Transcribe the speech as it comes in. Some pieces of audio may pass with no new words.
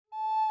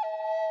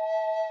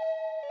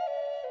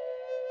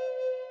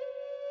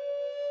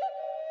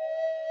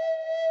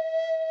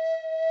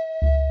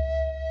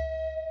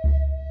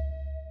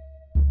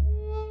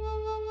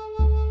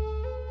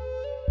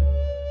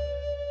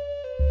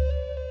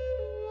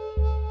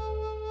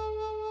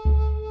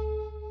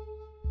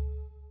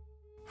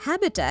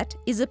Habitat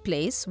is a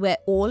place where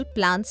all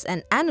plants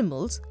and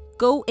animals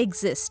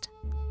coexist.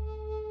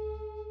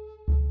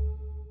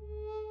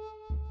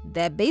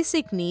 Their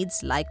basic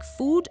needs like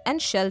food and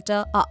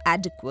shelter are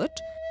adequate,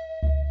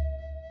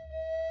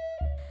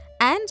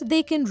 and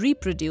they can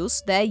reproduce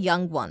their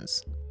young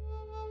ones.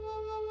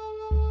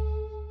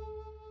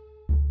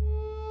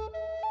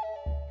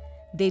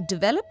 They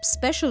develop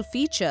special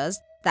features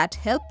that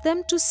help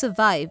them to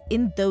survive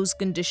in those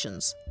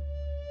conditions.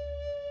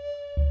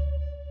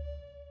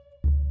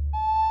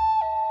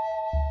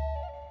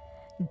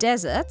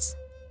 Deserts,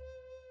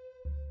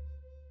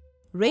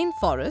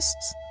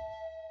 rainforests,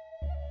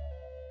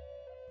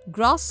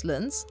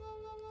 grasslands,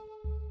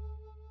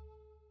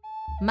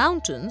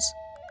 mountains,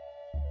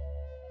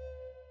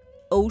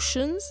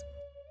 oceans,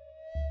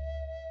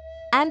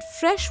 and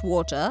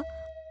freshwater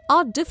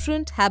are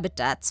different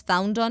habitats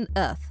found on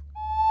Earth.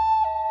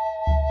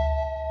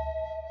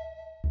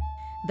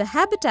 The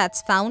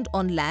habitats found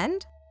on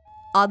land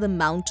are the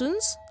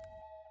mountains,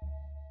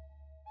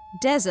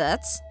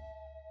 deserts,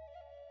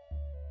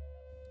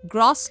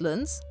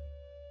 grasslands,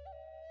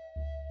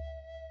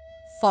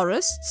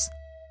 forests,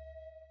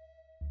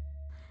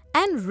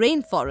 and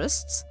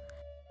rainforests,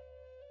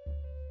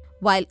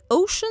 while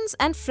oceans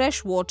and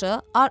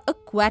freshwater are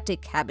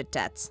aquatic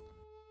habitats.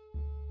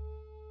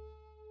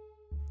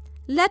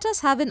 Let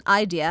us have an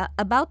idea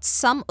about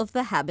some of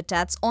the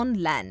habitats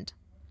on land.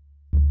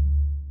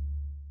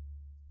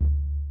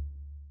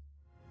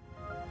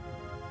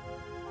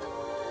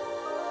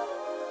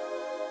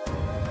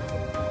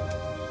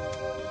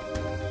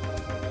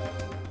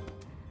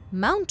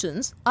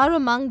 Mountains are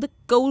among the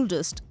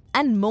coldest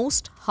and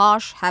most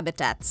harsh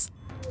habitats.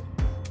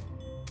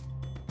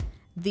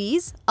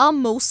 These are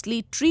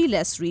mostly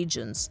treeless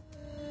regions.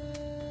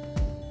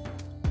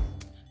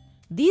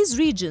 These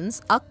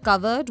regions are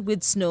covered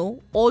with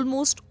snow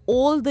almost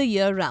all the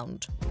year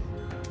round.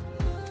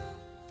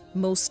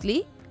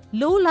 Mostly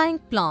low-lying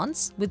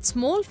plants with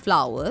small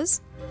flowers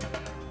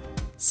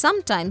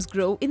sometimes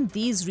grow in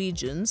these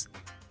regions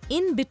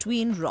in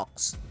between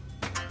rocks.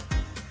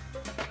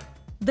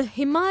 The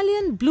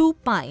Himalayan blue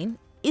pine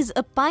is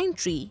a pine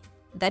tree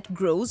that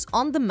grows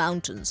on the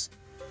mountains.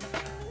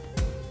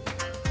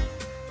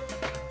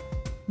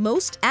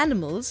 Most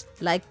animals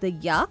like the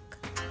yak,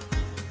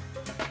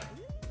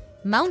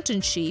 mountain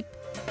sheep,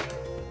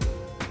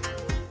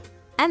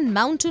 and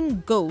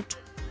mountain goat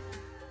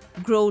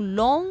grow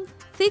long,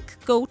 thick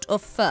coat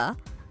of fur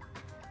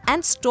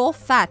and store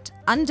fat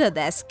under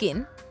their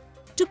skin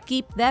to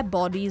keep their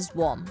bodies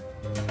warm.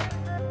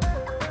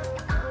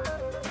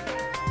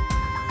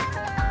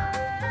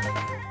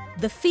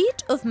 The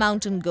feet of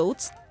mountain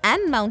goats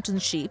and mountain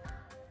sheep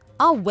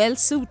are well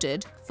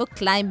suited for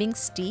climbing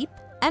steep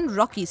and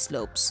rocky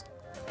slopes.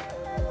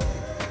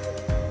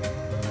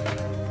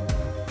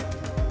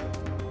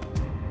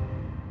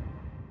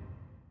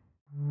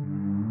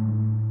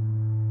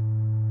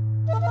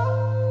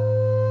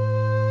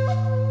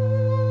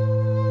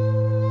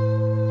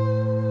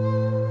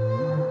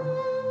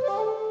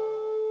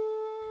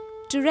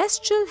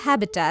 Terrestrial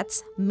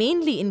habitats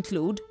mainly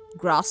include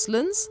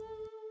grasslands,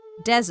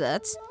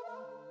 deserts,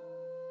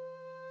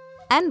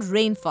 and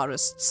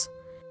rainforests.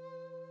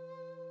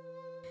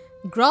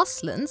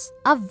 Grasslands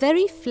are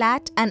very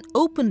flat and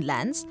open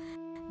lands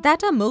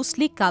that are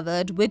mostly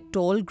covered with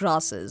tall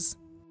grasses.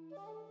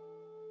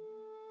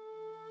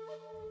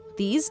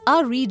 These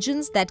are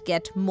regions that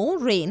get more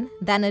rain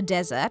than a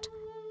desert,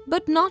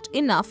 but not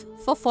enough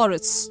for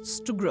forests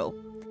to grow.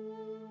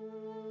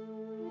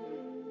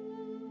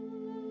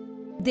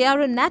 They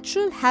are a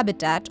natural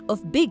habitat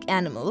of big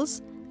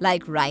animals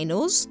like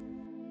rhinos,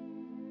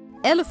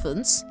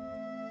 elephants,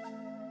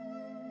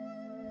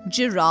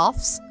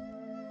 giraffes,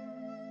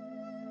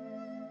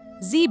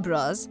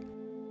 zebras,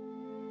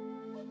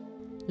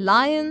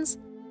 lions,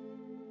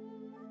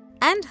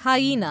 and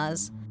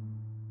hyenas,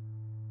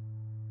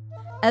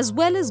 as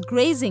well as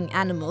grazing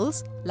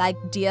animals like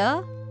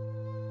deer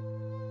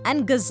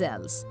and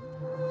gazelles.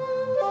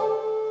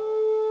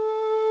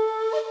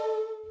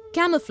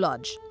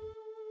 Camouflage.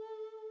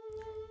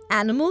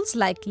 Animals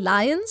like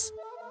lions,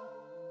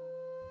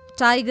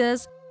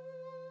 tigers,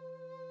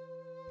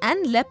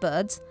 and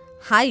leopards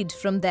hide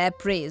from their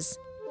prey.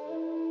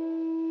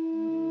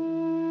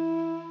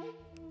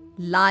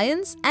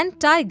 Lions and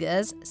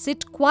tigers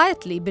sit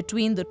quietly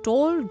between the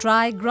tall,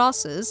 dry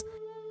grasses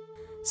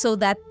so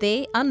that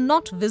they are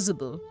not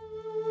visible.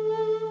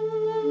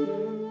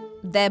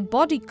 Their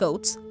body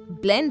coats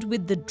blend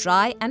with the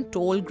dry and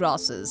tall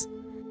grasses.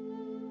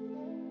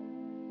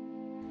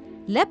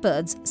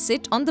 Leopards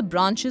sit on the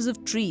branches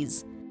of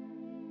trees.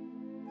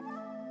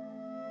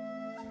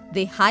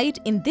 They hide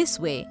in this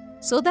way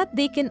so that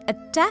they can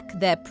attack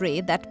their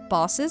prey that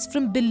passes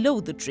from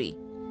below the tree.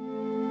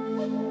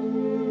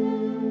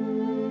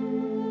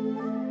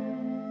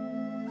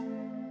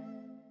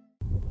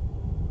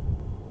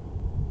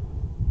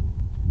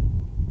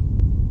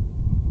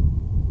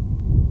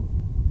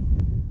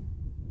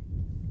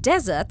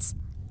 Deserts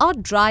are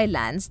dry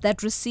lands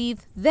that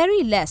receive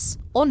very less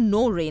or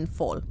no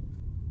rainfall.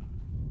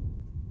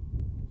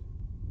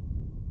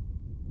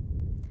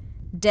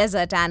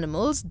 Desert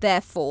animals,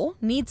 therefore,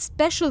 need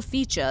special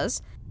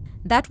features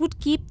that would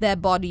keep their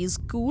bodies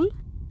cool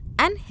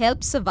and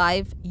help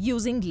survive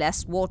using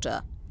less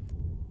water.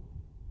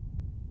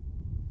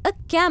 A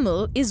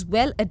camel is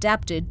well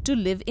adapted to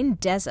live in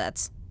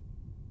deserts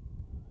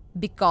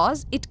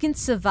because it can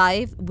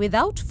survive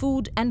without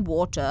food and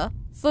water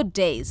for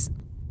days.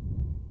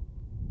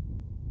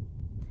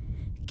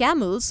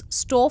 Camels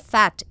store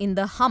fat in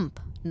the hump,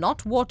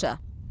 not water.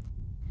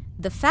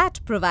 The fat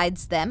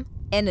provides them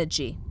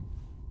energy.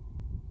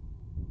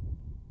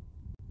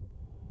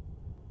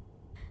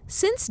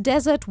 Since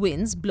desert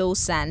winds blow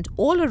sand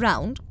all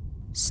around,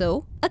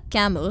 so a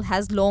camel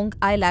has long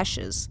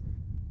eyelashes.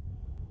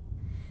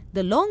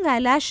 The long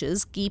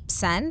eyelashes keep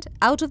sand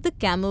out of the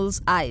camel's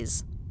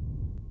eyes.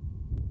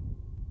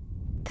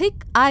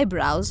 Thick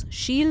eyebrows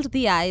shield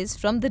the eyes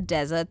from the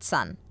desert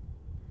sun.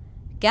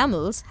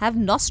 Camels have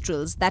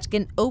nostrils that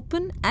can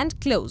open and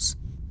close.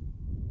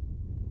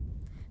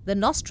 The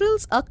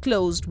nostrils are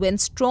closed when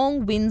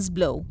strong winds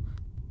blow,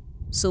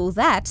 so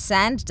that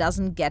sand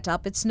doesn't get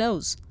up its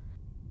nose.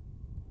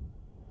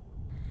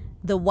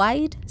 The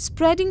wide,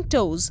 spreading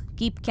toes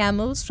keep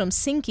camels from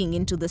sinking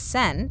into the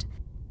sand,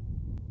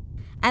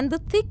 and the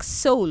thick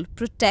sole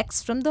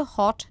protects from the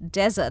hot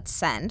desert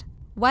sand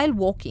while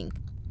walking.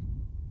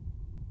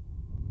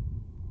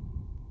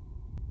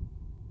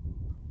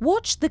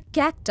 Watch the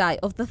cacti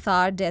of the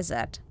Thar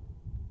Desert.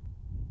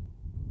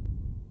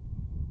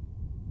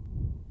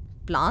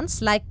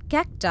 Plants like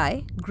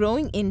cacti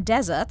growing in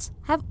deserts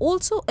have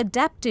also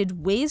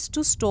adapted ways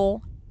to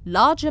store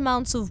large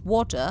amounts of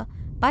water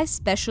by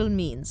special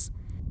means.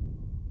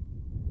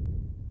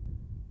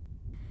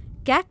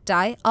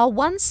 Cacti are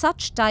one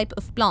such type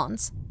of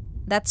plants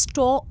that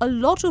store a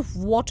lot of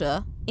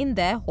water in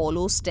their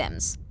hollow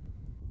stems.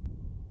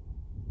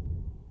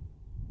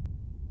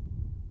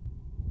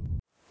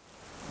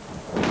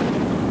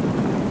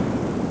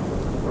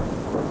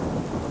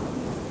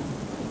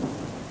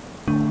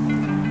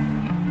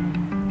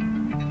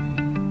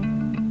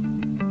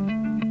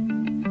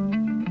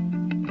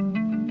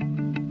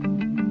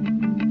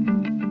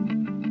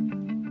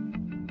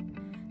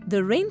 The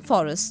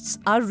rainforests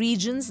are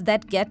regions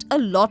that get a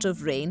lot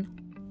of rain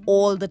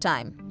all the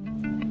time.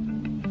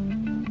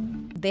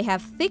 They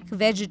have thick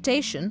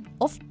vegetation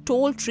of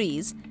tall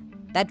trees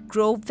that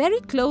grow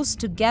very close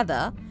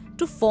together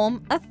to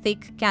form a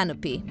thick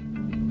canopy.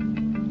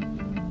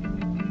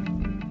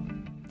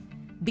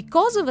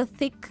 Because of a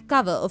thick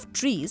cover of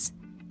trees,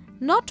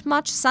 not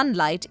much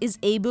sunlight is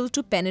able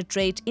to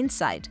penetrate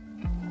inside.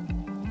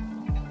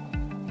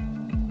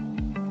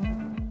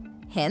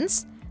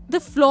 Hence, the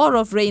floor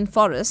of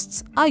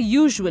rainforests are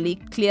usually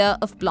clear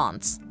of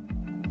plants.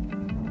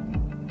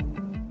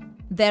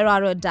 There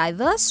are a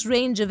diverse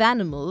range of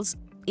animals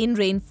in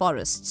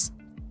rainforests,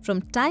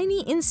 from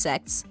tiny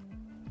insects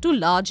to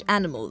large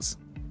animals.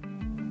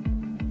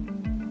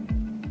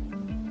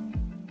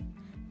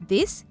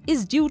 This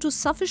is due to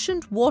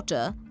sufficient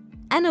water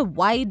and a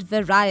wide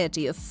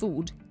variety of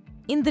food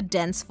in the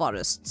dense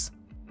forests.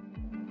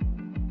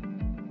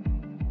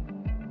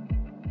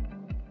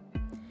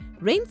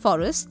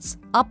 Rainforests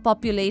are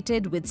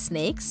populated with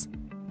snakes,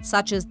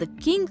 such as the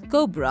king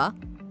cobra,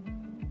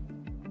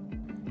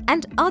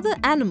 and other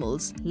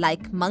animals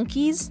like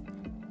monkeys,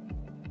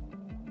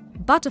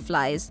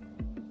 butterflies,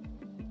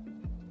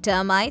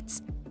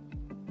 termites,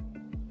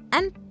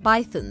 and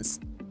pythons.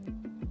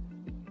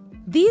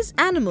 These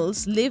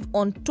animals live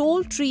on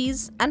tall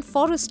trees and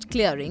forest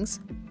clearings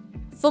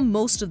for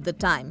most of the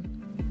time.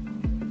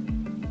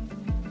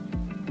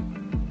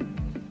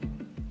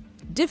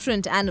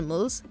 Different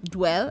animals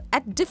dwell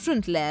at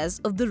different layers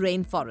of the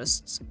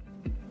rainforests.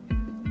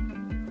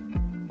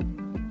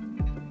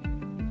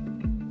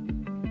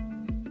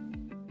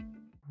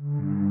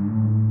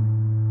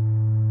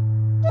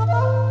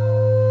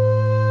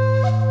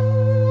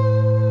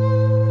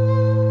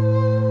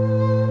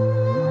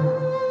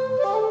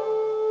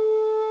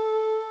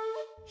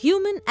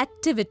 Human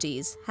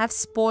activities have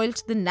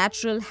spoilt the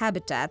natural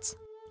habitats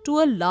to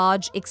a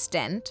large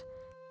extent,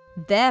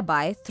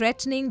 thereby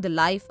threatening the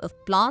life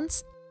of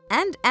plants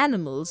and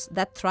animals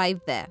that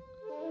thrive there.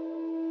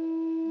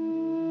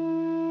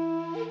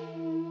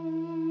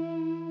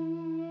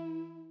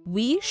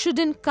 We should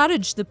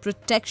encourage the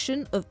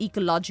protection of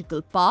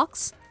ecological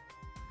parks,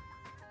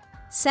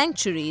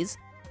 sanctuaries,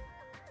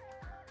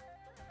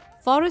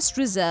 forest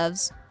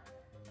reserves,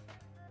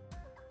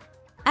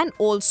 and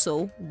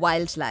also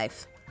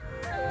wildlife.